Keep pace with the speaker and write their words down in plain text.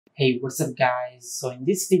Hey, what's up guys? So in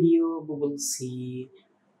this video we will see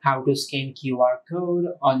how to scan QR code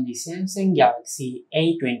on the Samsung Galaxy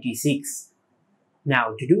A26.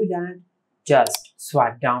 Now to do that, just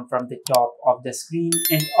swipe down from the top of the screen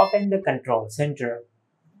and open the control center.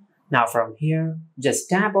 Now from here, just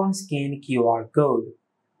tap on scan QR code.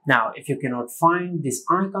 Now if you cannot find this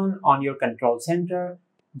icon on your control center,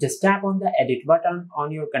 just tap on the edit button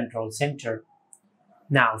on your control center.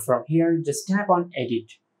 Now from here, just tap on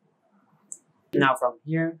edit. Now from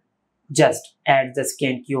here, just add the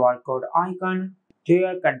scan QR code icon to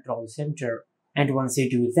your control center. And once you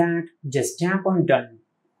do that, just tap on done.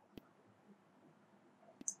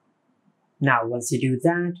 Now once you do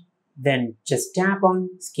that, then just tap on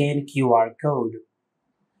scan QR code.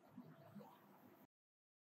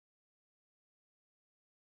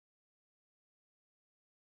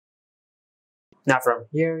 Now from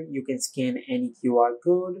here, you can scan any QR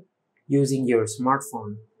code using your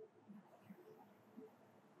smartphone.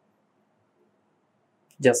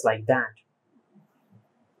 Just like that.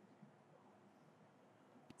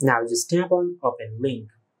 Now just tap on open link.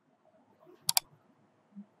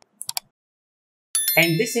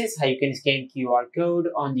 And this is how you can scan QR code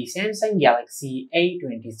on the Samsung Galaxy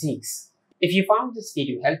A26. If you found this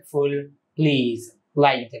video helpful, please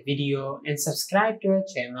like the video and subscribe to our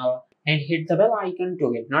channel and hit the bell icon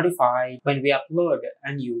to get notified when we upload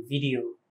a new video.